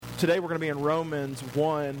Today we're going to be in Romans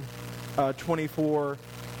 1, 24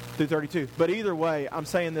 through 32. But either way, I'm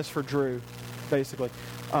saying this for Drew, basically.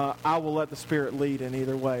 I will let the Spirit lead in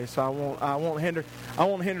either way. So I won't hinder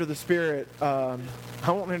the Spirit. I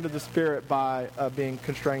won't hinder the Spirit by being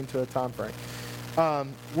constrained to a time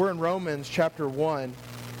frame. We're in Romans chapter 1,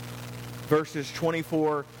 verses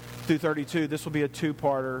 24 through 32. This will be a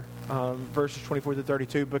two-parter, verses 24 through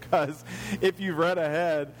 32, because if you've read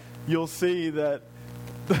ahead, you'll see that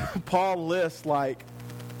Paul lists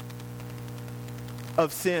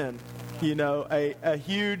of sin, a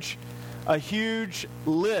huge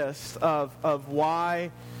list of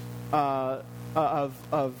why of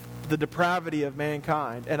the depravity of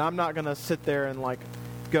mankind. And I'm not going to sit there and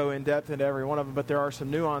go in depth into every one of them, but there are some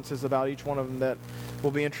nuances about each one of them that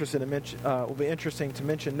will be interesting to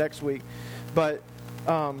mention next week. But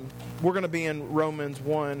we're going to be in Romans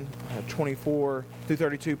 1, 24 through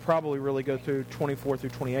 32, probably really go through 24 through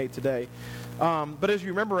 28 today. But as you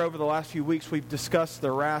remember, over the last few weeks, we've discussed the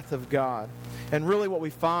wrath of God. And really what we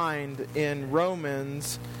find in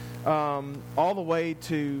Romans, all the way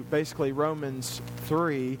to basically Romans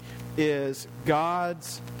 3, is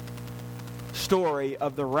God's story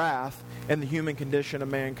of the wrath and the human condition of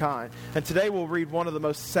mankind. And today we'll read one of the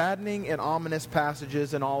most saddening and ominous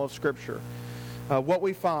passages in all of Scripture. What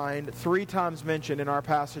we find 3 times mentioned in our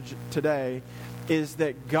passage today is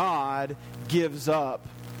that God gives up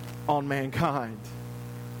on mankind.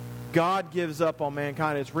 God gives up on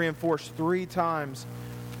mankind. It's reinforced 3 times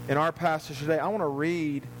in our passage today. I want to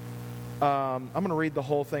read. I'm going to read the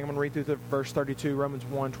whole thing. I'm going to read through verse 32, Romans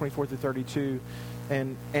 1, 24 through 32,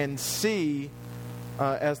 and see,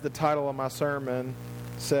 as the title of my sermon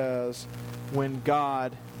says, when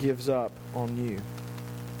God gives up on you.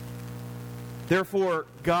 Therefore,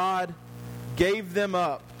 God gave them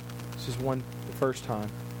up. This is the first time.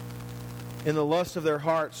 In the lust of their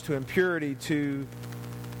hearts to impurity, to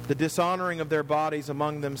the dishonoring of their bodies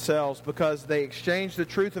among themselves, because they exchanged the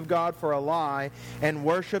truth of God for a lie and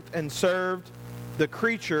worshipped and served the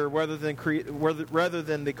creature rather than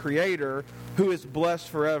the Creator, who is blessed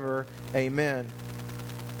forever. Amen.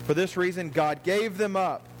 For this reason, God gave them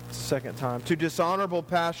up, second time, to dishonorable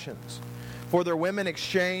passions. For their women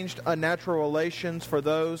exchanged unnatural relations for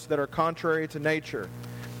those that are contrary to nature.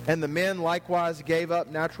 And the men likewise gave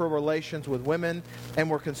up natural relations with women and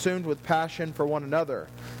were consumed with passion for one another.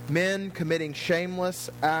 Men committing shameless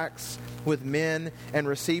acts with men and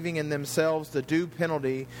receiving in themselves the due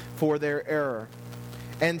penalty for their error.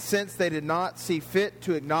 And since they did not see fit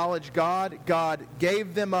to acknowledge God, God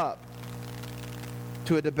gave them up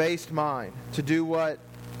to a debased mind to do what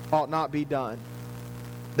ought not be done.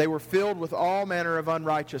 They were filled with all manner of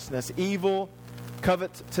unrighteousness, evil,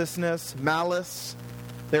 covetousness, malice.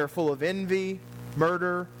 They are full of envy,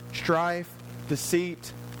 murder, strife,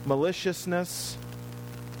 deceit, maliciousness.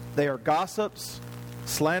 They are gossips,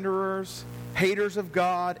 slanderers, haters of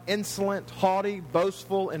God, insolent, haughty,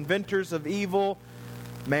 boastful, inventors of evil.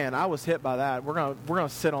 Man, I was hit by that. We're gonna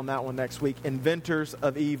sit on that one next week. Inventors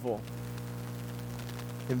of evil.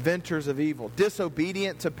 Inventors of evil.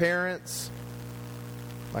 Disobedient to parents.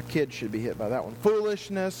 My kids should be hit by that one.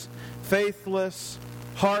 Foolishness, faithless,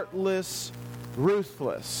 heartless,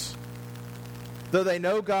 ruthless. Though they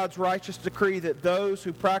know God's righteous decree that those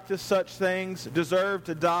who practice such things deserve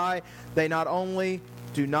to die, they not only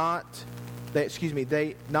do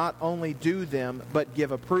them, but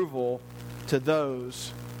give approval to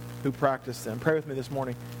those who practice them. Pray with me this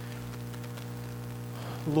morning.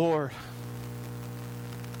 Lord,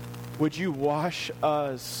 would you wash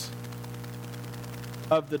us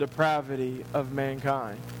of the depravity of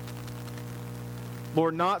mankind?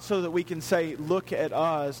 Lord, not so that we can say, look at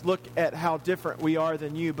us, look at how different we are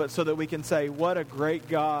than you, but so that we can say, what a great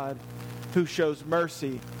God who shows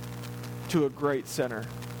mercy to a great sinner.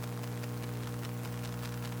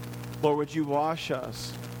 Lord, would you wash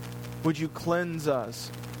us? Would you cleanse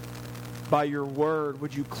us by your word?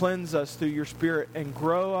 Would you cleanse us through your Spirit and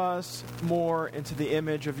grow us more into the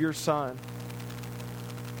image of your Son?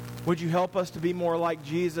 Would you help us to be more like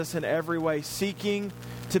Jesus in every way, seeking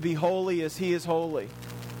to be holy as He is holy?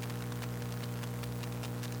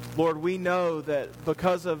 Lord, we know that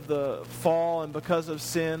because of the fall and because of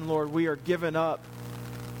sin, Lord, we are given up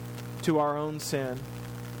to our own sin.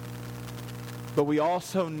 But we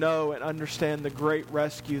also know and understand the great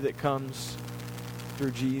rescue that comes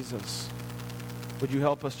through Jesus. Would you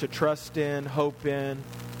help us to trust in, hope in,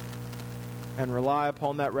 and rely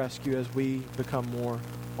upon that rescue as we become more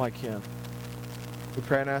like Him? We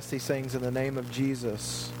pray and ask these things in the name of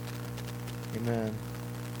Jesus. Amen.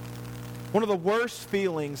 One of the worst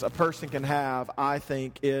feelings a person can have, I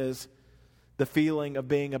think, is the feeling of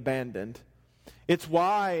being abandoned. It's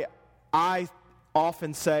why I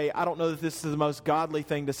often say, I don't know that this is the most godly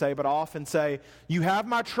thing to say, but I often say, you have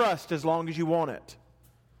my trust as long as you want it.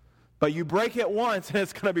 But you break it once and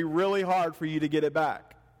it's going to be really hard for you to get it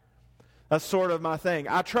back. That's sort of my thing.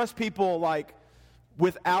 I trust people like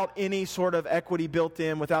without any sort of equity built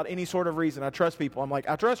in, without any sort of reason. I trust people. I'm like,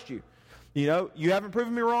 I trust you. You know, you haven't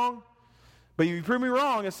proven me wrong, but if you prove me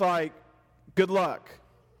wrong, it's like, good luck.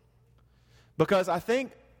 Because I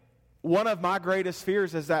think one of my greatest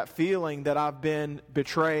fears is that feeling that I've been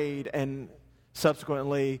betrayed and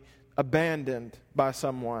subsequently abandoned by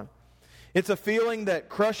someone. It's a feeling that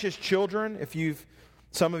crushes children.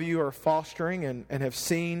 Some of you are fostering and have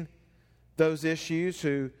seen those issues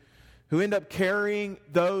who end up carrying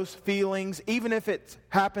those feelings, even if it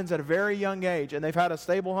happens at a very young age and they've had a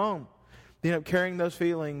stable home. They end up carrying those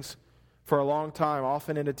feelings for a long time,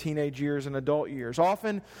 often into teenage years and adult years.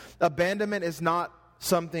 Often, abandonment is not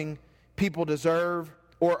something people deserve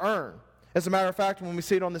or earn. As a matter of fact, when we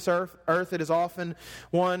see it on this earth, it is often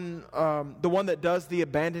the one that does the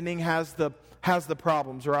abandoning has the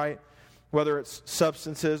problems, right? Whether it's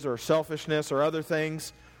substances or selfishness or other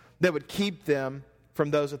things that would keep them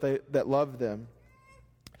from those that love them.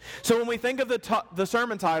 So when we think of the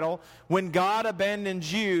sermon title, when God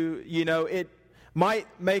abandons you, it might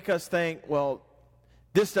make us think, well,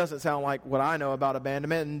 this doesn't sound like what I know about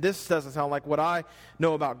abandonment, and this doesn't sound like what I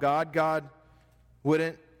know about God. God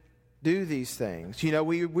wouldn't do these things.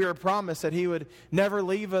 We are promised that He would never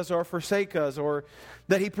leave us or forsake us, or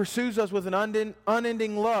that He pursues us with an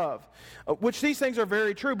unending love, which these things are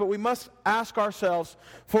very true, but we must ask ourselves,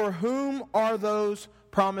 for whom are those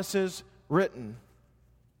promises written?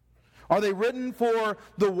 Are they written for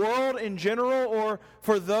the world in general, or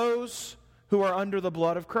for those who are under the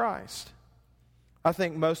blood of Christ? I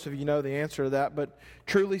think most of you know the answer to that, but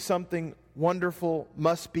truly something wonderful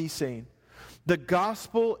must be seen. The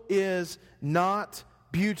gospel is not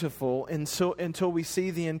beautiful until we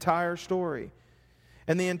see the entire story.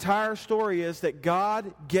 And the entire story is that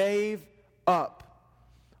God gave up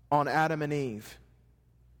on Adam and Eve.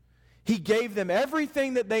 He gave them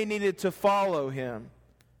everything that they needed to follow Him,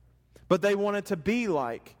 but they wanted to be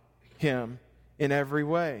like Him in every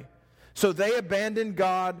way. So they abandoned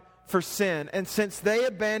God for sin. And since they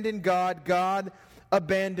abandoned God, God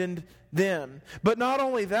abandoned them. But not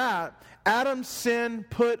only that, Adam's sin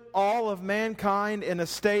put all of mankind in a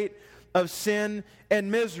state of sin and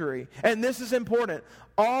misery. And this is important.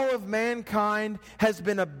 All of mankind has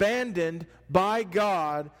been abandoned by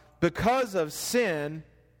God because of sin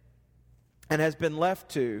and has been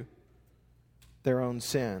left to their own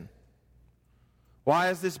sin.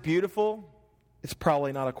 Why is this beautiful? It's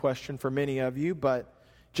probably not a question for many of you, but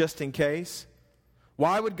just in case.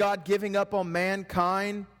 Why would God giving up on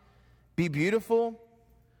mankind be beautiful?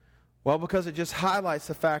 Well, because it just highlights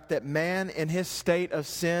the fact that man in his state of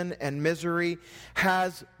sin and misery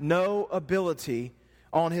has no ability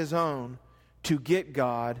on his own to get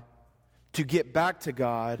God, to get back to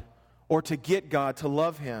God, or to get God to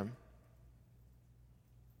love him.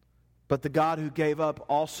 But the God who gave up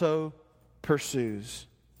also pursues.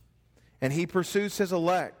 And He pursues His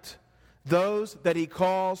elect. Those that He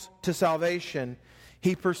calls to salvation,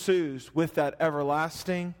 He pursues with that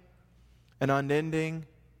everlasting and unending,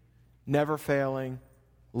 never failing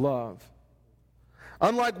love.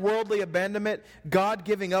 Unlike worldly abandonment, God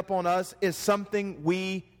giving up on us is something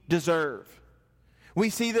we deserve.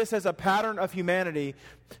 We see this as a pattern of humanity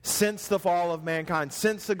since the fall of mankind,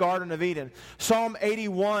 since the Garden of Eden. Psalm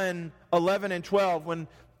 81, 11 and 12, when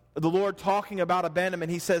the Lord talking about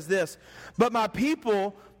abandonment, He says this, "But my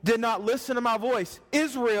people did not listen to my voice.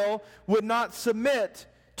 Israel would not submit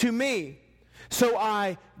to me. So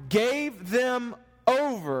I gave them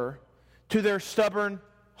over to their stubborn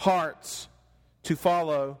hearts to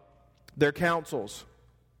follow their counsels."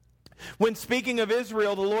 When speaking of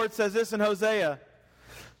Israel, the Lord says this in Hosea,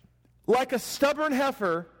 "Like a stubborn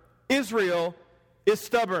heifer, Israel is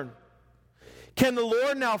stubborn. Can the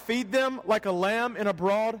Lord now feed them like a lamb in a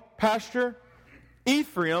broad pasture?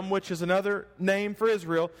 Ephraim," which is another name for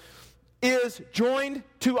Israel, "is joined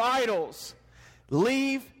to idols.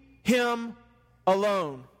 Leave him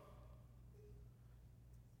alone."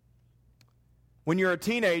 When you're a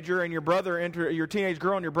teenager and your teenage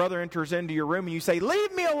girl and your brother enters into your room and you say,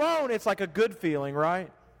 "Leave me alone," it's like a good feeling, right?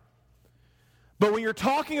 But when you're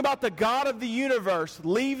talking about the God of the universe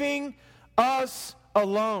leaving us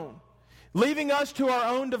alone, leaving us to our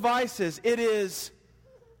own devices, it is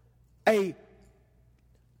a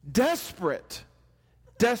desperate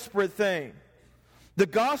thing. The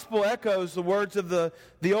gospel echoes the words of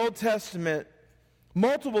the Old Testament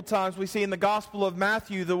Multiple times we see in the Gospel of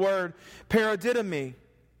Matthew the word paradidomi,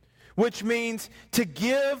 which means to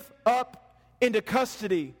give up into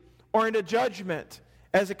custody or into judgment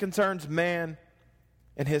as it concerns man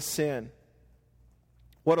and his sin.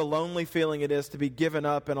 What a lonely feeling it is to be given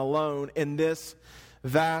up and alone in this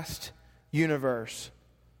vast universe.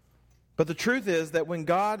 But the truth is that when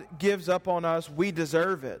God gives up on us, we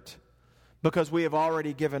deserve it because we have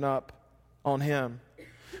already given up on Him.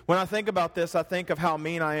 When I think about this, I think of how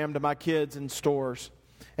mean I am to my kids in stores,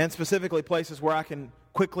 and specifically places where I can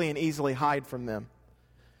quickly and easily hide from them.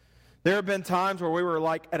 There have been times where we were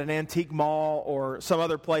like at an antique mall or some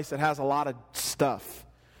other place that has a lot of stuff.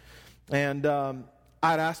 And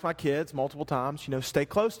I'd ask my kids multiple times, stay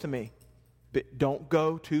close to me. Don't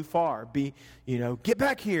go too far. Get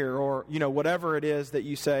back here, or, whatever it is that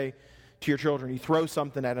you say to your children. You throw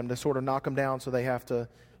something at them to sort of knock them down so they have to,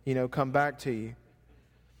 come back to you.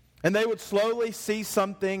 And they would slowly see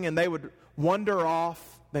something and they would wander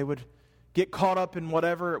off. They would get caught up in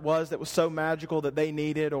whatever it was that was so magical that they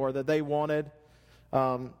needed or that they wanted,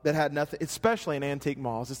 that had nothing, especially in antique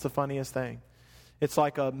malls. It's the funniest thing. It's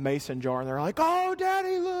like a mason jar and they're like, oh,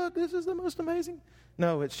 Daddy, look, this is the most amazing.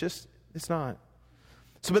 No, it's not.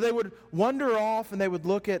 So, but they would wander off and they would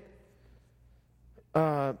look at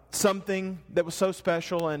something that was so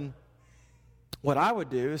special. And what I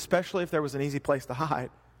would do, especially if there was an easy place to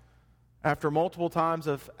hide, after multiple times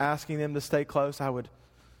of asking them to stay close, I would,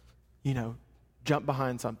 jump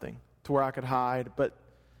behind something to where I could hide, but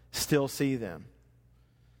still see them.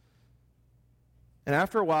 And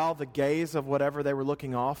after a while, the gaze of whatever they were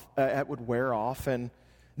looking at would wear off, and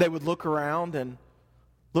they would look around and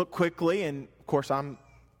look quickly. And of course, I'm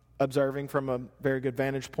observing from a very good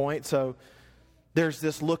vantage point, so there's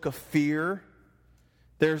this look of fear.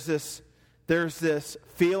 There's this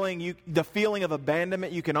feeling, the feeling of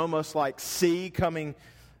abandonment you can almost like see coming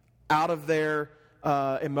out of their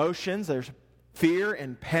emotions. There's fear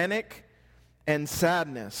and panic and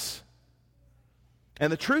sadness.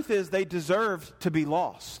 And the truth is they deserved to be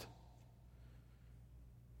lost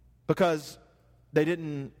because they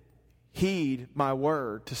didn't heed my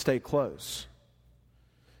word to stay close.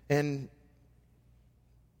 And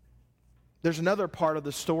there's another part of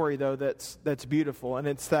the story, though, that's beautiful, and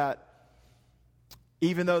it's that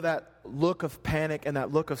even though that look of panic and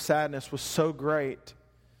that look of sadness was so great,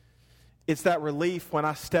 it's that relief when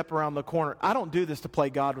I step around the corner. I don't do this to play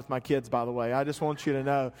God with my kids, by the way. I just want you to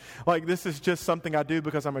know. Like, this is just something I do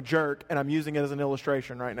because I'm a jerk, and I'm using it as an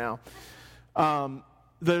illustration right now.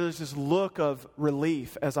 There's this look of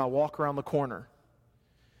relief as I walk around the corner,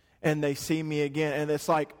 and they see me again, and it's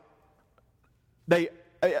like they,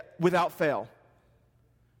 without fail,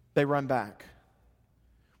 they run back.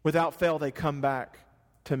 Without fail, they come back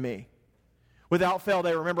to me. Without fail,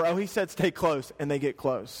 they remember, oh, he said stay close, and they get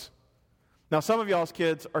close. Now, some of y'all's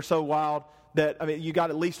kids are so wild that, you got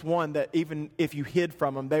at least one that even if you hid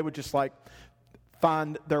from them, they would just like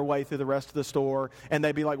find their way through the rest of the store, and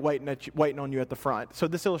they'd be like waiting on you at the front. So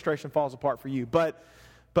this illustration falls apart for you. But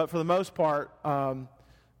for the most part, at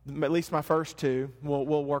least my first two,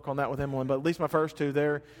 we'll work on that with Emily, but at least my first two,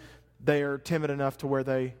 they are timid enough to where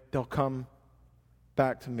they'll come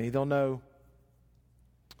back to me. They'll know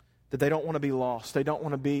that they don't want to be lost. They don't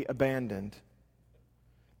want to be abandoned.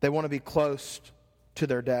 They want to be close to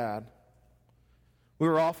their dad. We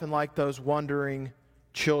were often like those wandering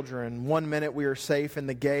children. One minute we are safe in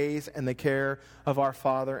the gaze and the care of our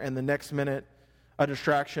Father, and the next minute a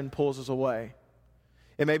distraction pulls us away.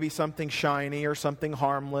 It may be something shiny or something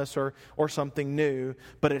harmless or something new,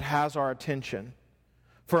 but it has our attention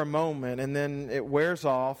for a moment, and then it wears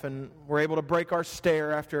off, and we're able to break our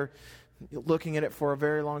stare after looking at it for a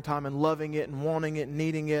very long time and loving it and wanting it and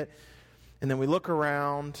needing it. And then we look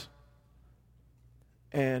around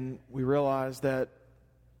and we realize that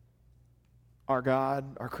our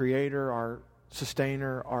God, our Creator, our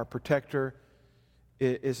Sustainer, our Protector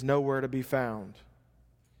is nowhere to be found.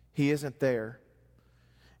 He isn't there.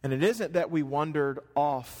 And it isn't that we wandered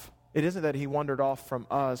off. It isn't that He wandered off from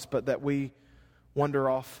us, but that we wander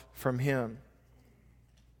off from Him.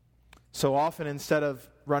 So often, instead of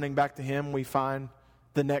running back to Him, we find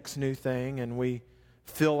the next new thing, and we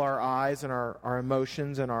fill our eyes and our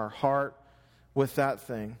emotions and our heart with that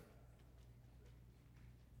thing.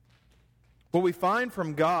 What we find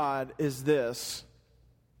from God is this: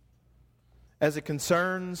 as it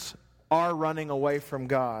concerns our running away from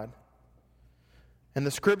God, and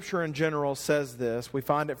the Scripture in general says this, we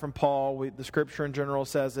find it from Paul, the Scripture in general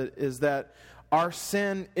says it, is that our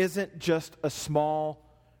sin isn't just a small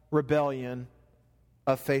rebellion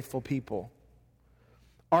of faithful people.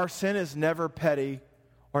 Our sin is never petty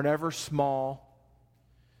or never small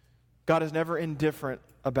God is never indifferent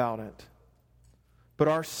about it. But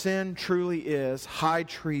our sin truly is high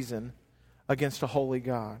treason against a holy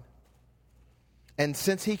God. And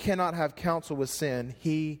since He cannot have counsel with sin,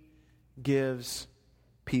 He gives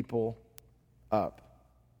people up.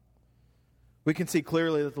 We can see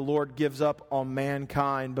clearly that the Lord gives up on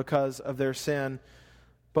mankind because of their sin.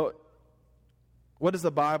 But what does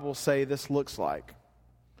the Bible say this looks like?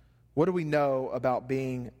 What do we know about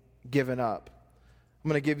being given up? I'm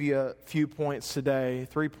going to give you a few points today,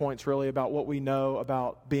 3 points really, about what we know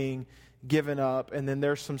about being given up. And then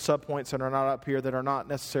there's some subpoints that are not up here that are not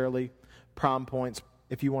necessarily prime points.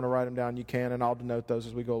 If you want to write them down, you can, and I'll denote those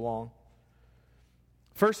as we go along.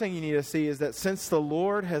 First thing you need to see is that since the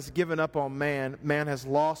Lord has given up on man, man has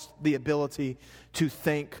lost the ability to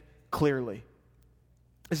think clearly.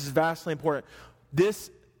 This is vastly important.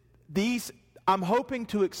 I'm hoping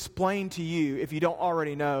to explain to you, if you don't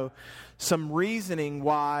already know, some reasoning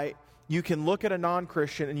why you can look at a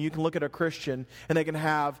non-Christian and you can look at a Christian and they can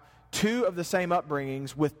have two of the same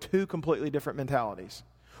upbringings with two completely different mentalities.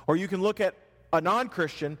 Or you can look at a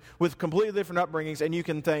non-Christian with completely different upbringings and you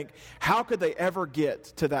can think, how could they ever get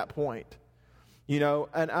to that point? You know,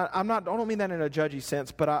 and I don't mean that in a judgy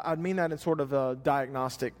sense, but I mean that in sort of a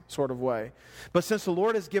diagnostic sort of way. But since the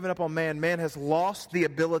Lord has given up on man, man has lost the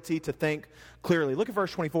ability to think clearly. Look at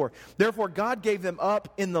verse 24. Therefore God gave them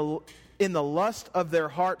up in the lust of their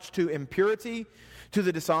hearts to impurity, to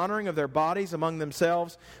the dishonoring of their bodies among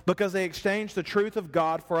themselves, because they exchanged the truth of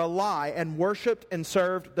God for a lie and worshipped and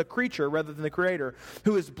served the creature rather than the Creator,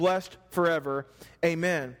 who is blessed forever.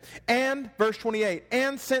 Amen. And, verse 28,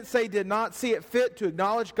 and since they did not see it fit to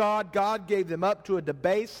acknowledge God, God gave them up to a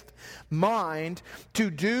debased mind to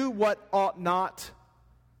do what ought not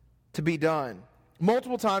to be done.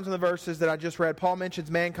 Multiple times in the verses that I just read, Paul mentions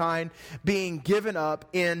mankind being given up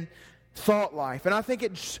in thought life. And I think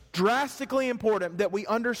it's drastically important that we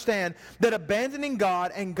understand that abandoning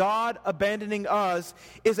God and God abandoning us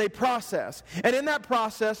is a process. And in that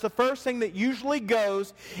process, the first thing that usually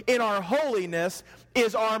goes in our holiness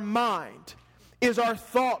is our mind, is our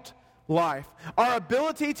thought life, our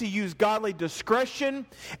ability to use godly discretion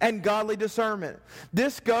and godly discernment.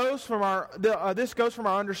 This goes from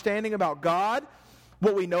our understanding about God,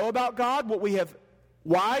 what we know about God, what we have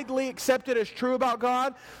widely accepted as true about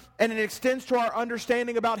God, and it extends to our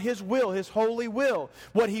understanding about His will, His holy will,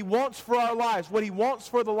 what He wants for our lives, what He wants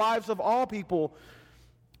for the lives of all people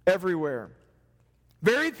everywhere.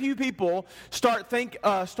 Very few people start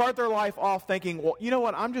their life off thinking, well, you know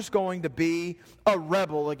what, I'm just going to be a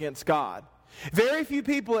rebel against God. Very few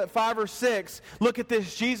people at 5 or 6 look at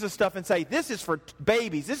this Jesus stuff and say, this is for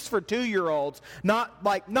babies, this is for 2-year-olds,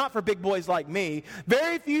 not for big boys like me.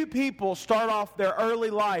 Very few people start off their early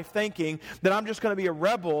life thinking that I'm just going to be a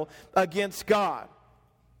rebel against God.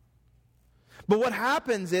 But what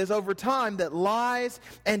happens is over time that lies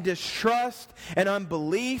and distrust and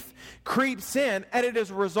unbelief creeps in, and it is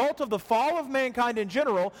a result of the fall of mankind in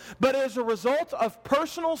general, but it is a result of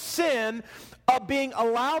personal sin of being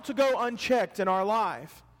allowed to go unchecked in our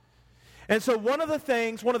life. And so one of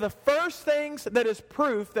the first things that is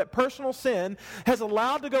proof that personal sin has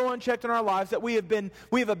allowed to go unchecked in our lives, that we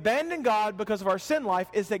have abandoned God because of our sin life,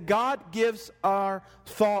 is that God gives our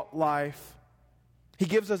thought life. He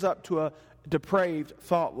gives us up to a depraved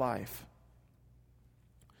thought life.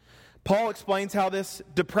 Paul explains how this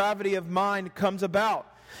depravity of mind comes about.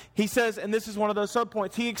 He says, and this is one of those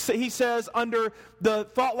subpoints, he says under the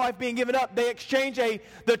thought life being given up, they exchange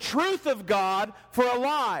the truth of God for a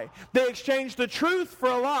lie. They exchange the truth for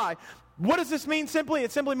a lie. What does this mean simply?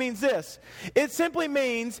 It simply means this. It simply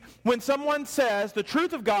means when someone says the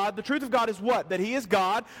truth of God is what? That He is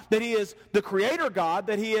God, that He is the Creator God,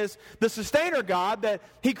 that He is the Sustainer God, that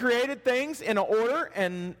He created things in an order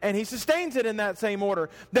and He sustains it in that same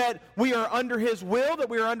order, that we are under His will, that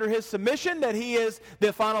we are under His submission, that He is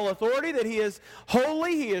the final authority, that He is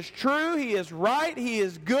holy, He is true, He is right, He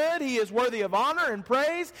is good, He is worthy of honor and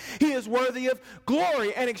praise, He is worthy of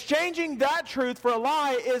glory. And exchanging that truth for a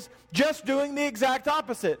lie is just doing the exact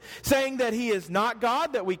opposite. Saying that He is not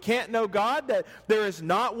God, that we can't know God, that there is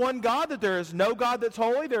not one God, that there is no God that's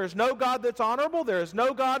holy, there is no God that's honorable, there is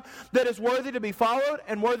no God that is worthy to be followed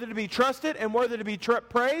and worthy to be trusted and worthy to be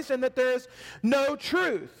praised, and that there is no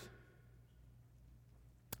truth.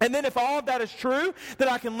 And then if all of that is true,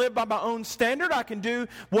 that I can live by my own standard, I can do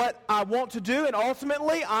what I want to do, and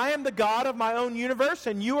ultimately I am the God of my own universe,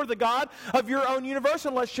 and you are the God of your own universe,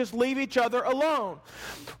 and let's just leave each other alone.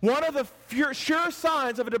 One of the sure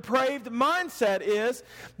signs of a depraved mindset is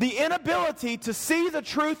the inability to see the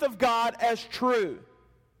truth of God as true.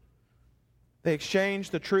 They exchange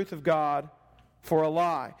the truth of God for a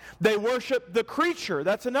lie. They worship the creature.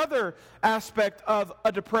 That's another aspect of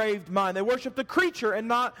a depraved mind. They worship the creature and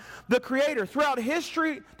not the Creator. Throughout the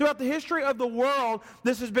history of the world,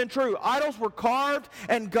 this has been true. Idols were carved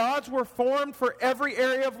and gods were formed for every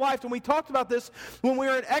area of life. And we talked about this when we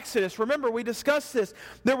were in Exodus. Remember, we discussed this.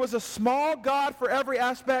 There was a small god for every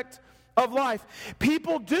aspect of life.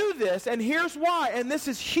 People do this, and here's why, and this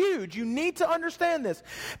is huge. You need to understand this.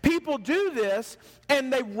 People do this,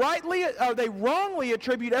 and they wrongly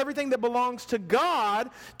attribute everything that belongs to God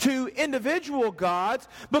to individual gods,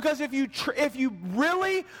 because if you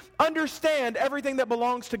really understand everything that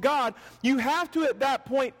belongs to God, you have to at that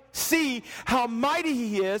point see how mighty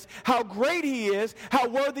He is, how great He is, how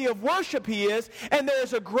worthy of worship He is, and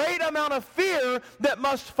there's a great amount of fear that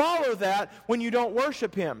must follow that when you don't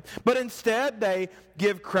worship Him. But instead, they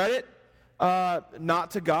give credit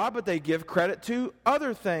not to God, but they give credit to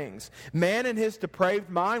other things. Man in his depraved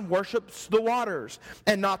mind worships the waters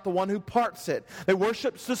and not the one who parts it. They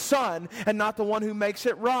worships the sun and not the one who makes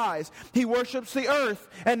it rise. He worships the earth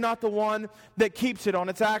and not the one that keeps it on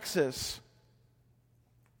its axis.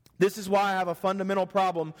 This is why I have a fundamental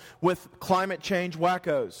problem with climate change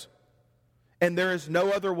wackos. And there is no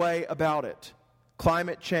other way about it.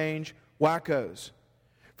 Climate change wackos.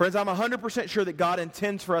 Friends, I'm 100% sure that God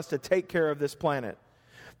intends for us to take care of this planet.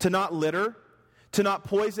 To not litter, to not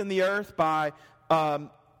poison the earth by,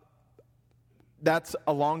 that's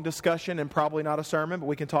a long discussion and probably not a sermon, but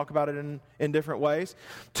we can talk about it in different ways.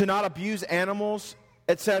 To not abuse animals,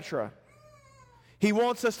 etc. He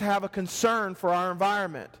wants us to have a concern for our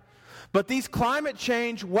environment. But these climate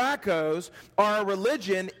change wackos are a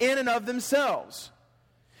religion in and of themselves.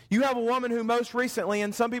 You have a woman who most recently,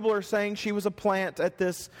 and some people are saying she was a plant at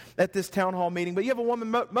this town hall meeting, but you have a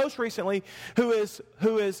woman most recently who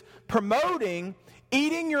is promoting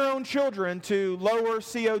eating your own children to lower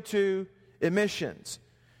CO2 emissions.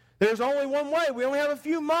 There's only one way. We only have a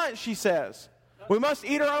few months, she says. We must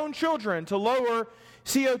eat our own children to lower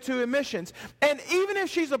CO2 emissions. And even if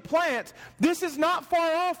she's a plant, this is not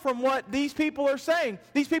far off from what these people are saying.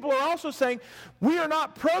 These people are also saying, we are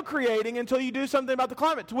not procreating until you do something about the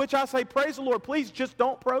climate. To which I say, praise the Lord, please just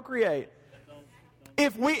don't procreate.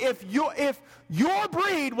 If your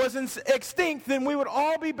breed was extinct, then we would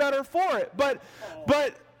all be better for it.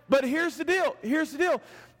 But here's the deal. Here's the deal.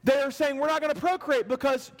 They're saying we're not going to procreate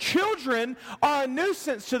because children are a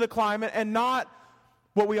nuisance to the climate and not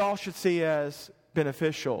what we all should see as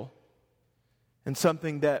beneficial, and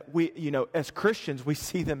something that we, as Christians, we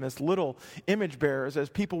see them as little image bearers, as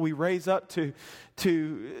people we raise up to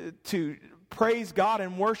praise God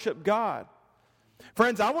and worship God.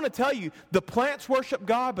 Friends, I want to tell you, the plants worship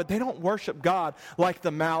God, but they don't worship God like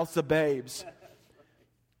the mouths of babes.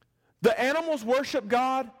 The animals worship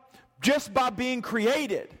God just by being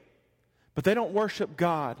created, but they don't worship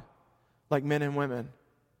God like men and women.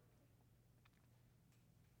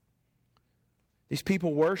 These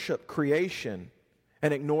people worship creation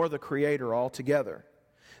and ignore the Creator altogether.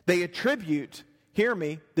 They attribute, hear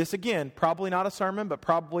me, this again, probably not a sermon, but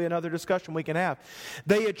probably another discussion we can have.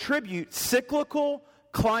 They attribute cyclical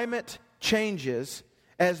climate changes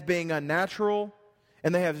as being unnatural,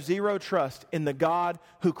 and they have zero trust in the God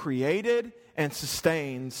who created and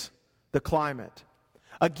sustains the climate.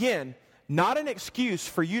 Again, not an excuse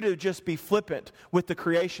for you to just be flippant with the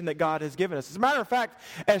creation that God has given us. As a matter of fact,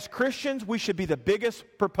 as Christians, we should be the biggest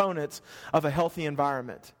proponents of a healthy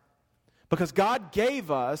environment. Because God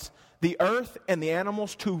gave us the earth and the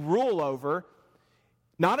animals to rule over,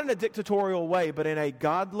 not in a dictatorial way, but in a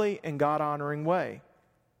godly and God-honoring way.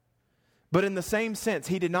 But in the same sense,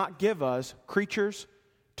 He did not give us creatures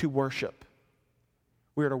to worship.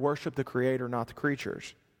 We are to worship the Creator, not the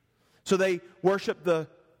creatures. So they worship the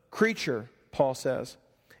creature, Paul says.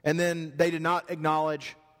 And then they did not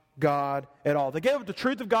acknowledge God at all. They gave up the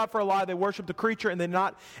truth of God for a lie. They worshiped the creature and they did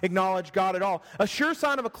not acknowledge God at all. A sure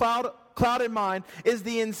sign of a clouded mind is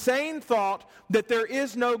the insane thought that there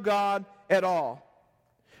is no God at all.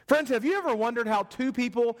 Friends, have you ever wondered how two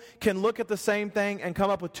people can look at the same thing and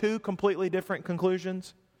come up with two completely different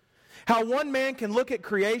conclusions? How one man can look at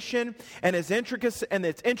creation and its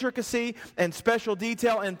intricacy and special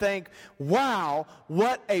detail and think, wow,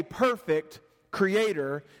 what a perfect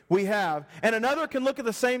creator we have. And another can look at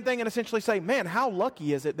the same thing and essentially say, man, how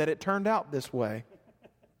lucky is it that it turned out this way?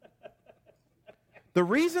 The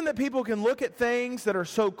reason that people can look at things that are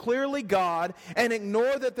so clearly God and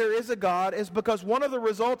ignore that there is a God is because one of the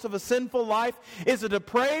results of a sinful life is a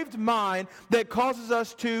depraved mind that causes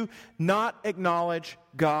us to not acknowledge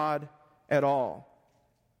God at all.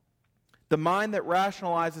 The mind that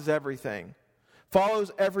rationalizes everything,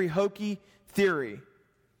 follows every hokey theory,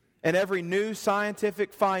 and every new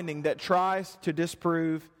scientific finding that tries to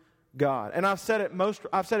disprove God. And I've said it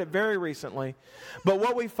very recently, but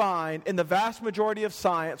what we find in the vast majority of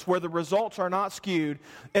science where the results are not skewed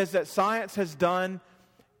is that scientists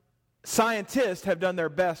have done their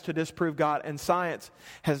best to disprove God, and science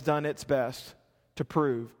has done its best to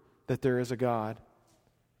prove that there is a God.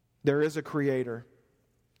 There is a creator.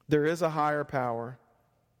 There is a higher power.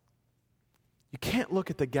 You can't look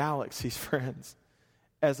at the galaxies, friends,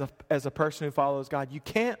 as a person who follows God. You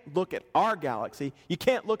can't look at our galaxy. You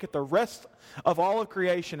can't look at the rest of all of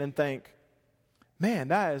creation and think, man,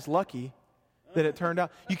 that is lucky that it turned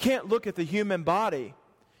out. You can't look at the human body.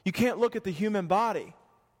 You can't look at the human body.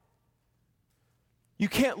 You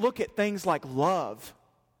can't look at things like love,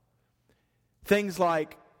 things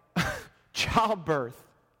like childbirth.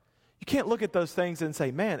 You can't look at those things and say,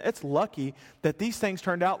 man, it's lucky that these things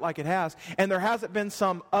turned out like it has, and there hasn't been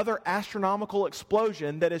some other astronomical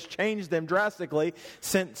explosion that has changed them drastically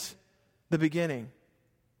since the beginning.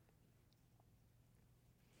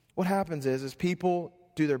 What happens is people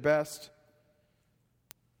do their best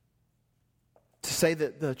to say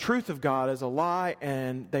that the truth of God is a lie,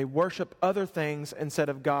 and they worship other things instead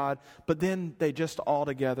of God, but then they just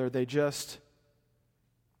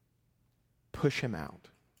push Him out.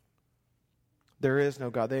 There is no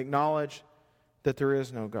God. They acknowledge that there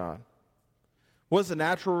is no God. What is the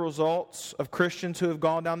natural results of Christians who have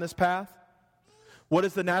gone down this path? What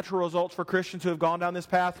is the natural results for Christians who have gone down this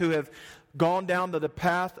path, who have gone down the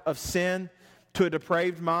path of sin to a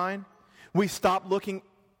depraved mind? We stop looking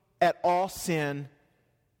at all sin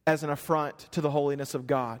as an affront to the holiness of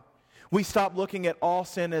God. We stop looking at all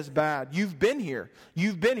sin as bad. You've been here.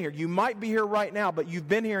 You've been here. You might be here right now, but you've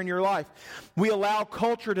been here in your life. We allow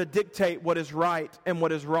culture to dictate what is right and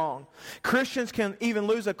what is wrong. Christians can even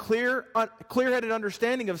lose a clear-headed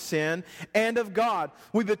understanding of sin and of God.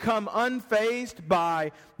 We become unfazed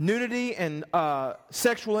by nudity and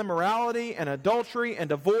sexual immorality and adultery and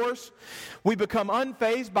divorce. We become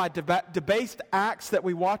unfazed by debased acts that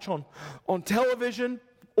we watch on television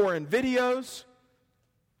or in videos.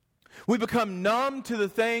 We become numb to the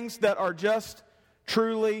things that are just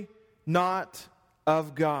truly not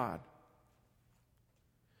of God.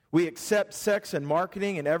 We accept sex and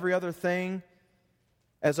marketing and every other thing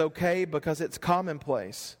as okay because it's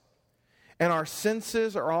commonplace. And our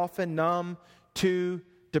senses are often numb to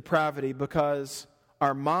depravity because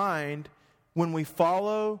our mind, when we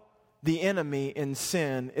follow the enemy in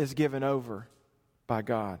sin, is given over by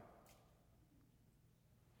God.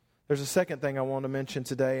 There's a second thing I want to mention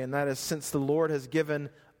today, and that is since the Lord has given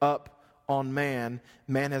up on man,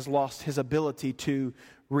 man has lost his ability to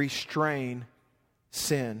restrain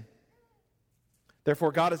sin.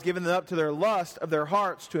 Therefore, God has given them up to their lust of their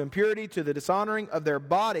hearts, to impurity, to the dishonoring of their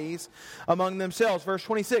bodies among themselves. Verse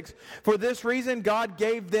 26, for this reason God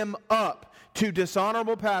gave them up to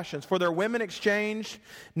dishonorable passions. For their women exchanged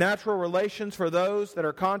natural relations for those that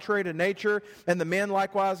are contrary to nature, and the men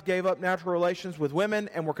likewise gave up natural relations with women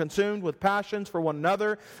and were consumed with passions for one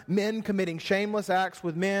another, men committing shameless acts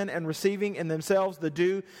with men and receiving in themselves the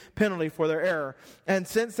due penalty for their error. And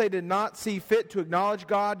since they did not see fit to acknowledge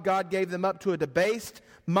God, God gave them up to a debased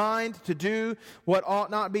mind to do what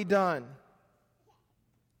ought not be done.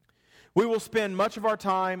 We will spend much of our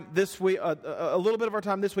time this week, a little bit of our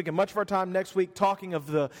time this week and much of our time next week talking of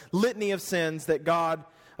the litany of sins that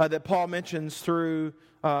that Paul mentions through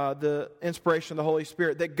the inspiration of the Holy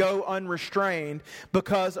Spirit that go unrestrained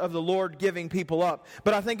because of the Lord giving people up.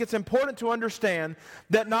 But I think it's important to understand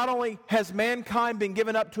that not only has mankind been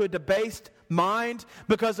given up to a debased mind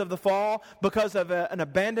because of the fall, because of an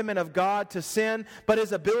abandonment of God to sin, but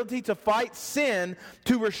his ability to fight sin,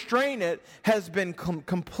 to restrain it, has been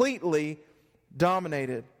completely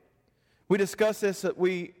dominated. We discussed this.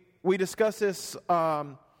 We discussed this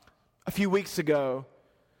a few weeks ago.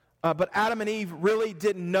 But Adam and Eve really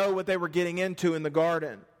didn't know what they were getting into in the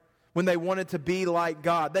garden when they wanted to be like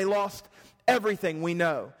God. They lost everything we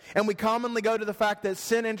know. And we commonly go to the fact that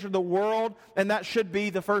sin entered the world, and that should be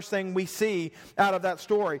the first thing we see out of that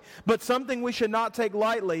story. But something we should not take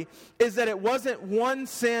lightly is that it wasn't one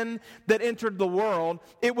sin that entered the world.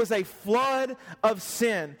 It was a flood of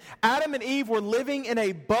sin. Adam and Eve were living in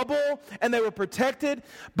a bubble, and they were protected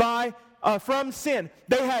from sin.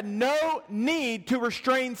 They had no need to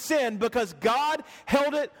restrain sin because God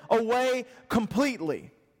held it away completely.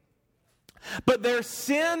 But their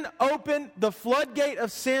sin opened the floodgate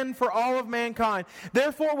of sin for all of mankind.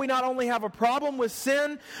 Therefore, we not only have a problem with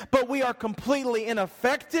sin, but we are completely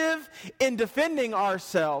ineffective in defending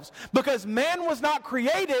ourselves. Because man was not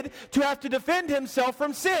created to have to defend himself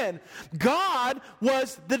from sin. God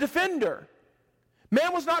was the defender.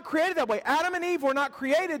 Man was not created that way. Adam and Eve were not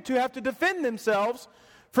created to have to defend themselves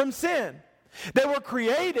from sin. They were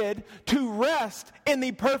created to rest in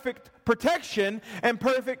the perfect protection and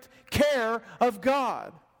perfect care of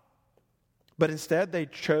God. But instead, they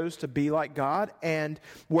chose to be like God, and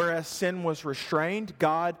whereas sin was restrained,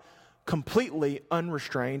 God completely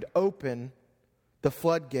unrestrained opened the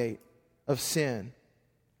floodgate of sin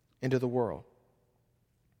into the world.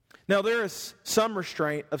 Now, there is some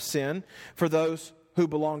restraint of sin for those who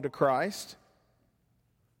belong to Christ,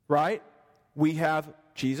 right? We have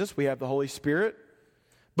Jesus, we have the Holy Spirit,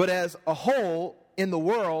 but as a whole, in the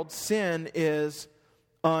world, sin is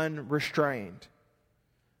unrestrained.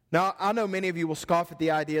 Now, I know many of you will scoff at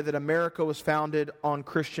the idea that America was founded on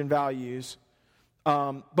Christian values,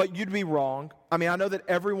 but you'd be wrong. I mean, I know that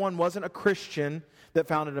everyone wasn't a Christian that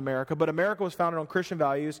founded America, but America was founded on Christian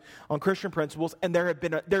values, on Christian principles, and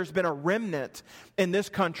there's been a remnant in this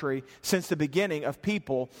country since the beginning of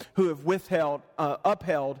people who have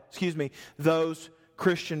upheld those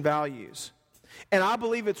Christian values. And I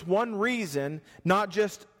believe it's one reason, not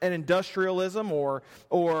just an industrialism or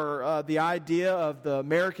the idea of the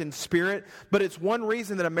American spirit, but it's one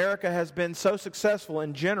reason that America has been so successful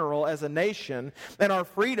in general as a nation, and our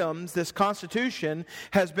freedoms, this Constitution,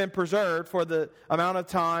 has been preserved for the amount of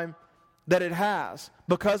time that it has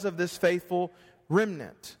because of this faithful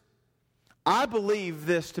remnant. I believe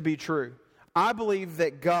this to be true. I believe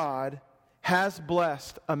that God has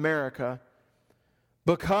blessed America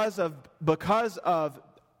because of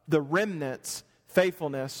the remnant's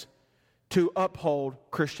faithfulness to uphold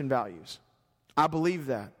Christian values. I believe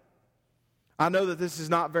that. I know that this is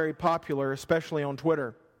not very popular, especially on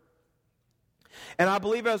Twitter. And I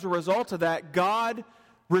believe as a result of that, God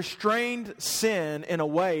restrained sin in a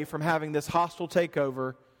way from having this hostile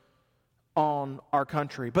takeover on our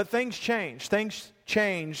country. But things changed. Things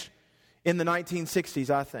changed in the 1960s,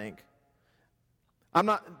 I think.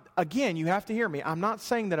 Again, you have to hear me. I'm not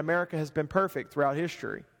saying that America has been perfect throughout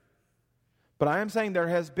history. But I am saying there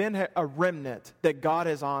has been a remnant that God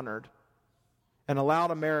has honored and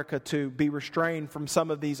allowed America to be restrained from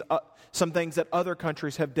some things that other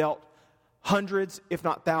countries have dealt hundreds, if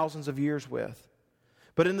not thousands of years with.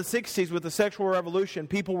 But in the 60s, with the sexual revolution,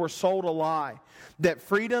 people were sold a lie that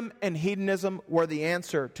freedom and hedonism were the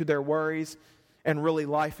answer to their worries and really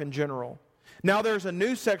life in general. Now there's a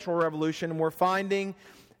new sexual revolution, and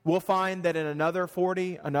we'll find that in another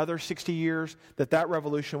 40, another 60 years, that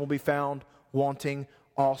revolution will be found wanting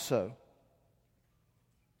also.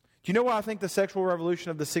 Do you know why I think the sexual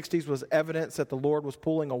revolution of the 60s was evidence that the Lord was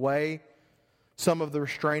pulling away some of the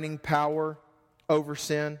restraining power over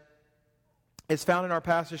sin? It's found in our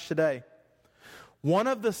passage today. One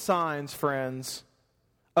of the signs, friends,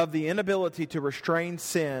 of the inability to restrain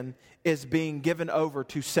sin is being given over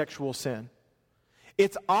to sexual sin.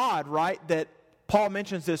 It's odd, right, that Paul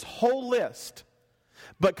mentions this whole list,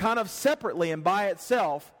 but kind of separately and by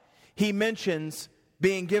itself, he mentions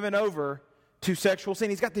being given over to sexual sin.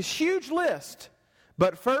 He's got this huge list,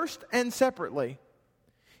 but first and separately,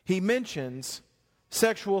 he mentions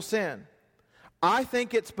sexual sin. I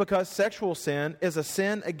think it's because sexual sin is a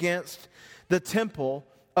sin against the temple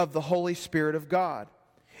of the Holy Spirit of God.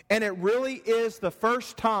 And it really is the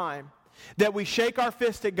first time that we shake our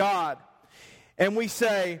fist at God and we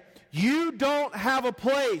say, "You don't have a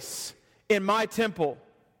place in my temple.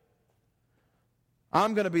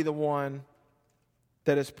 I'm going to be the one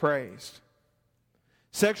that is praised."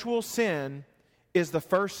 Sexual sin is the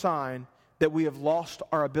first sign that we have lost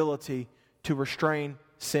our ability to restrain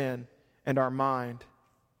sin and our mind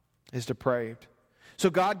is depraved. So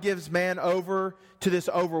God gives man over to this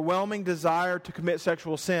overwhelming desire to commit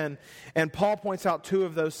sexual sin, and Paul points out two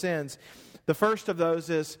of those sins. The first of those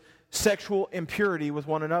is sexual impurity with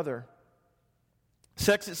one another.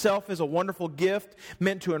 Sex itself is a wonderful gift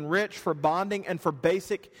meant to enrich for bonding and for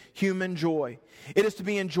basic human joy. It is to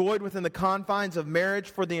be enjoyed within the confines of marriage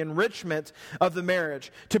for the enrichment of the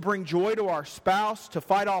marriage, to bring joy to our spouse, to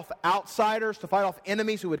fight off outsiders, to fight off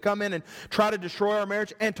enemies who would come in and try to destroy our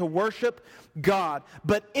marriage, and to worship God.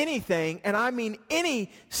 But anything, and I mean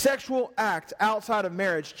any sexual act outside of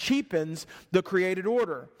marriage, cheapens the created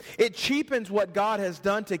order. It cheapens what God has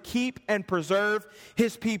done to keep and preserve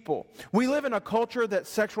His people. We live in a culture that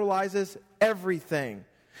sexualizes everything,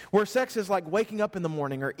 where sex is like waking up in the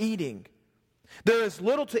morning or eating. There is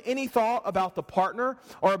little to any thought about the partner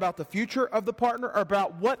or about the future of the partner or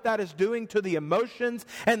about what that is doing to the emotions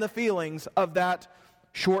and the feelings of that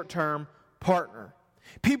short-term partner.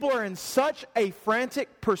 People are in such a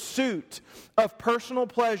frantic pursuit of personal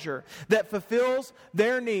pleasure that fulfills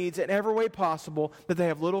their needs in every way possible that they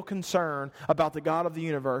have little concern about the God of the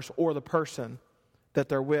universe or the person that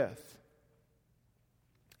they're with.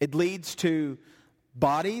 It leads to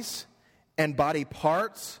bodies and body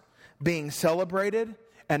parts being celebrated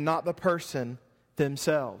and not the person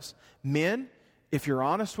themselves. Men, if you're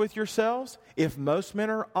honest with yourselves, if most men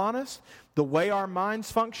are honest, the way our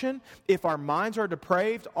minds function, if our minds are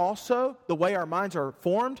depraved also, the way our minds are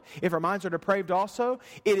formed, if our minds are depraved also,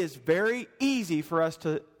 it is very easy for us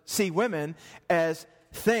to see women as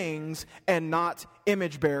things and not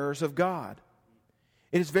image bearers of God.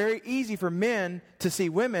 It is very easy for men to see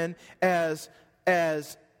women as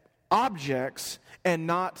objects and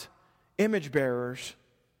not image bearers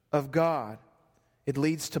of God. It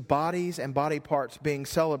leads to bodies and body parts being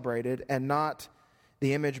celebrated and not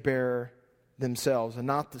the image bearer themselves,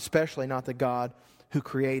 and especially not the God who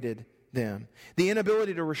created them. The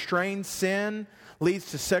inability to restrain sin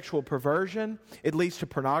leads to sexual perversion. It leads to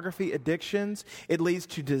pornography addictions. It leads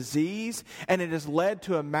to disease. And it has led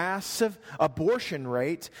to a massive abortion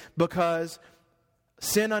rate because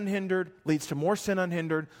sin unhindered leads to more sin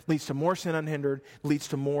unhindered, leads to more sin unhindered, leads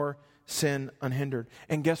to more sin unhindered.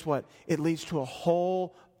 And guess what? It leads to a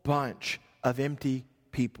whole bunch of empty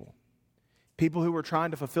people. People who were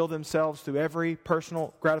trying to fulfill themselves through every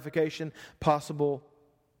personal gratification possible.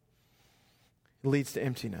 It leads to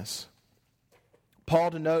emptiness. Paul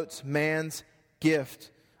denotes man's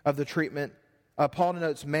gift of the treatment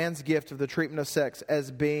of sex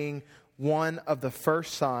as being one of the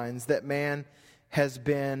first signs that man has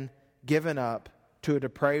been given up to a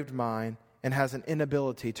depraved mind and has an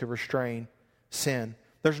inability to restrain sin.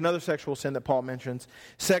 There's another sexual sin that Paul mentions,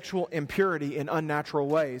 sexual impurity in unnatural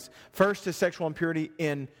ways. First is sexual impurity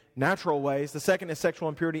in natural ways. The second is sexual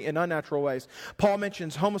impurity in unnatural ways. Paul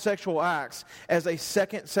mentions homosexual acts as a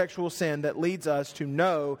second sexual sin that leads us to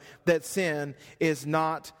know that sin is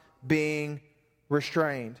not being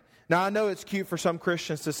restrained. Now, I know it's cute for some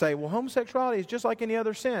Christians to say, well, homosexuality is just like any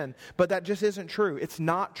other sin, but that just isn't true. It's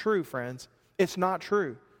not true, friends. It's not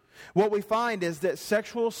true. What we find is that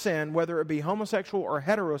sexual sin, whether it be homosexual or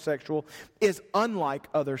heterosexual, is unlike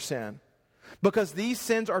other sin. Because these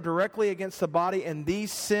sins are directly against the body, and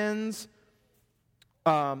these sins,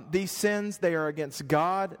 they are against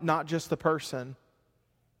God, not just the person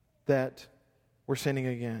that we're sinning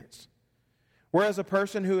against. Whereas a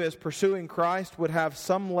person who is pursuing Christ would have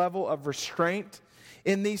some level of restraint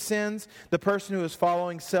in these sins, the person who is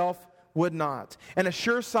following self would not. And a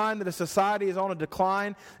sure sign that a society is on a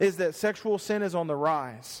decline is that sexual sin is on the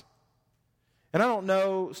rise. And I don't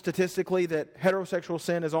know statistically that heterosexual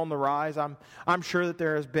sin is on the rise. I'm sure that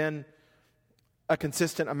there has been a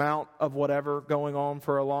consistent amount of whatever going on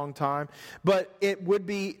for a long time. But it would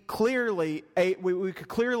be clearly, we could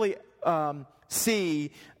clearly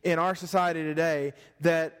see in our society today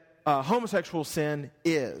that homosexual sin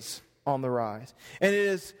is on the rise. And it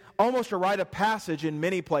is almost a rite of passage in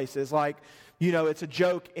many places. Like, you know, it's a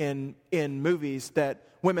joke in movies that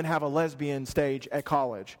women have a lesbian stage at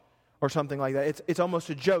college or something like that. It's almost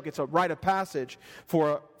a joke. It's a rite of passage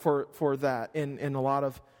for that in a lot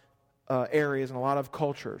of areas and a lot of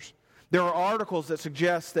cultures. There are articles that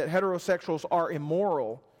suggest that heterosexuals are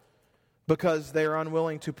immoral because they are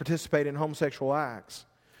unwilling to participate in homosexual acts.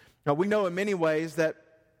 Now, we know in many ways that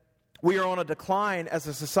we are on a decline as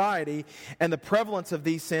a society, and the prevalence of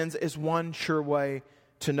these sins is one sure way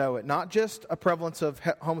to know it. Not just a prevalence of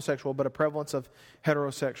homosexual, but a prevalence of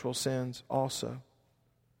heterosexual sins also.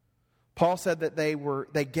 Paul said that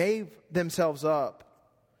they gave themselves up,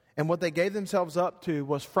 and what they gave themselves up to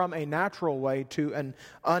was from a natural way to an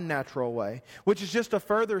unnatural way, which is just a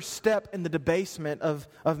further step in the debasement of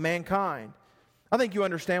mankind. I think you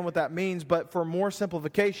understand what that means, but for more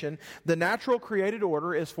simplification, the natural created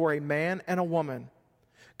order is for a man and a woman.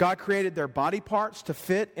 God created their body parts to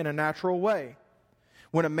fit in a natural way.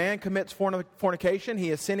 When a man commits fornication, he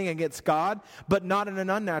is sinning against God, but not in an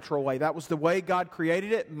unnatural way. That was the way God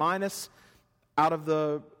created it, minus out of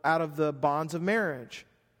the bonds of marriage.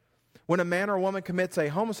 When a man or woman commits a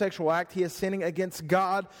homosexual act, he is sinning against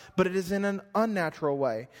God, but it is in an unnatural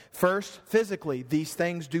way. First, physically, these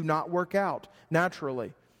things do not work out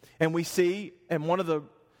naturally. And we see, and one of the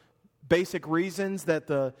basic reasons that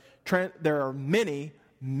there are many,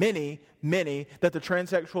 that the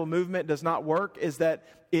transsexual movement does not work is that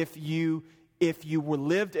if you were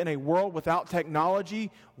lived in a world without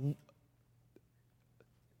technology,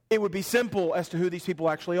 it would be simple as to who these people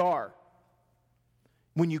actually are.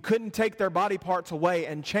 When you couldn't take their body parts away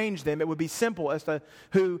and change them, it would be simple as to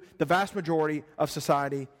who the vast majority of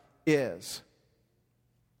society is.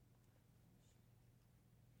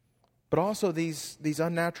 But also these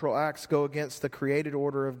unnatural acts go against the created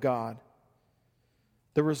order of God.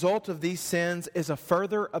 The result of these sins is a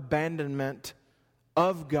further abandonment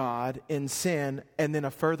of God in sin, and then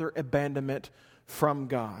a further abandonment from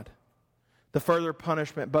God. The further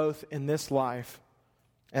punishment both in this life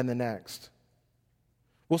and the next.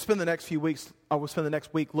 We'll spend the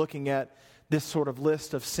next week looking at this sort of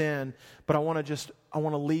list of sin, but I want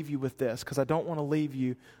to leave you with this, because I don't want to leave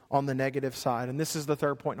you on the negative side. And this is the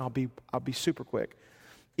third point, and I'll be super quick.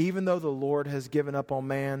 Even though the Lord has given up on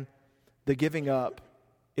man, the giving up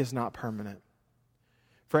is not permanent.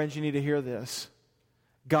 Friends, you need to hear this.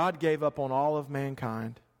 God gave up on all of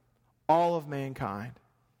mankind. All of mankind.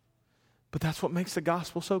 But that's what makes the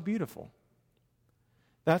gospel so beautiful.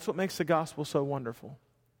 That's what makes the gospel so wonderful.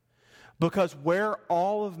 Because where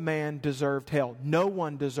all of man deserved hell, no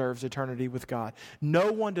one deserves eternity with God.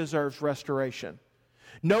 No one deserves restoration.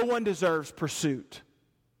 No one deserves pursuit.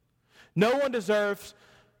 No one deserves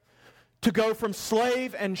to go from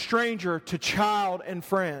slave and stranger to child and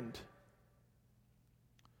friend.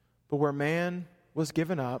 But where man was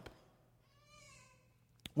given up,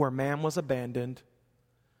 where man was abandoned,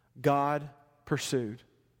 God pursued.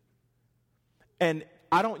 And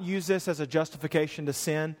I don't use this as a justification to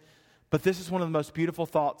sin, but this is one of the most beautiful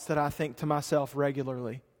thoughts that I think to myself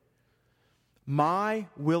regularly. My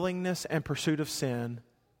willingness and pursuit of sin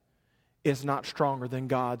is not stronger than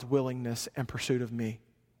God's willingness and pursuit of me.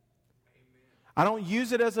 I don't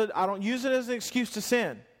use it as an excuse to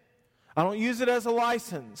sin. I don't use it as a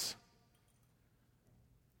license.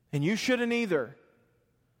 And you shouldn't either.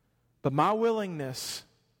 But my willingness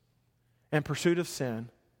and pursuit of sin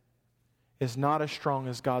is not as strong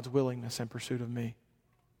as God's willingness and pursuit of me.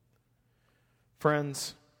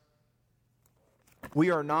 Friends, we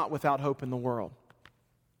are not without hope in the world.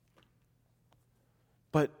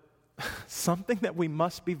 But something that we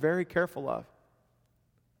must be very careful of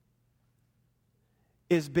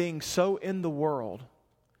is being so in the world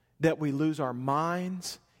that we lose our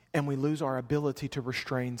minds and we lose our ability to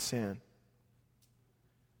restrain sin.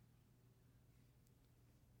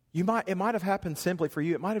 It might have happened simply for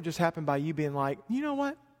you. It might have just happened by you being like, you know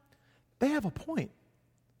what? They have a point.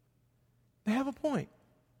 They have a point.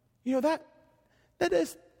 You know, that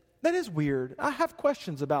is weird. I have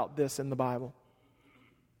questions about this in the Bible.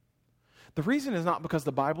 The reason is not because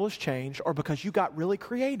the Bible has changed or because you got really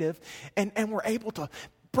creative and were able to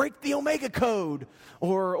break the Omega code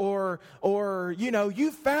or you know,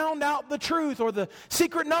 you found out the truth or the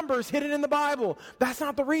secret numbers hidden in the Bible. That's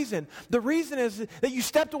not the reason. The reason is that you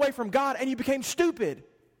stepped away from God and you became stupid.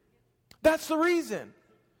 That's the reason.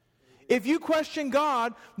 If you question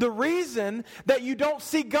God, the reason that you don't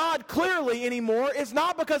see God clearly anymore is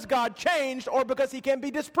not because God changed or because He can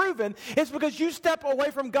be disproven. It's because you step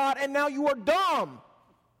away from God and now you are dumb.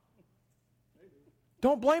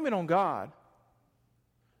 Don't blame it on God.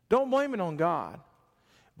 Don't blame it on God.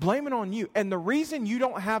 Blame it on you. And the reason you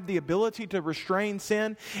don't have the ability to restrain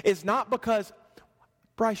sin is not because,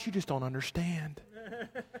 Brice, you just don't understand.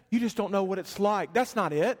 You just don't know what it's like. That's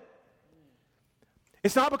not it.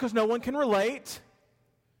 It's not because no one can relate.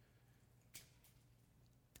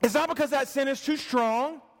 It's not because that sin is too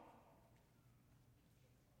strong.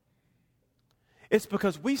 It's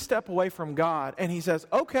because we step away from God and He says,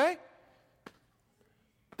 okay,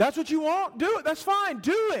 that's what you want? Do it. That's fine.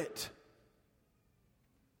 Do it.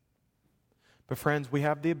 But friends, we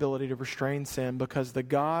have the ability to restrain sin because the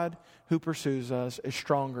God who pursues us is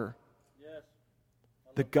stronger. Yes.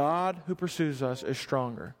 The God who pursues us is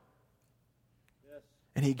stronger.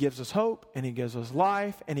 And He gives us hope, and He gives us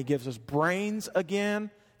life, and He gives us brains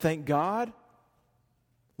again. Thank God.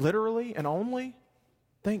 Literally and only.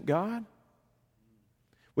 Thank God.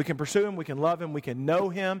 We can pursue Him, we can love Him, we can know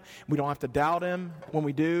Him. We don't have to doubt Him. When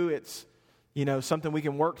we do, it's, you know, something we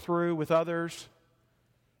can work through with others.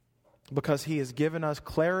 Because He has given us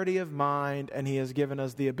clarity of mind, and He has given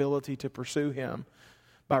us the ability to pursue Him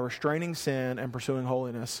by restraining sin and pursuing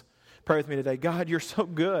holiness. Pray with me today. God, You're so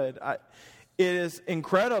good. It is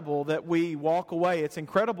incredible that we walk away. It's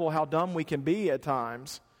incredible how dumb we can be at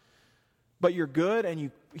times. But You're good and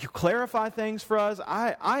you clarify things for us.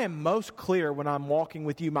 I am most clear when I'm walking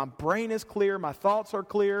with You. My brain is clear. My thoughts are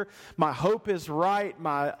clear. My hope is right.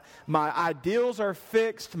 My ideals are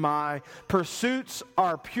fixed. My pursuits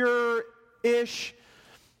are pure-ish.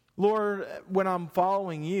 Lord, when I'm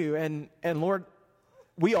following You, and Lord,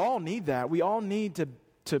 we all need that. We all need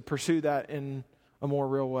to pursue that in a more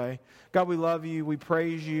real way. God, we love You. We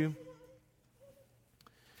praise You.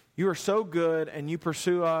 You are so good and You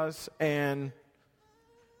pursue us, and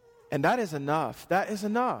that is enough. That is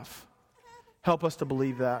enough. Help us to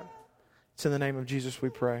believe that. It's in the name of Jesus we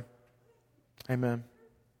pray. Amen.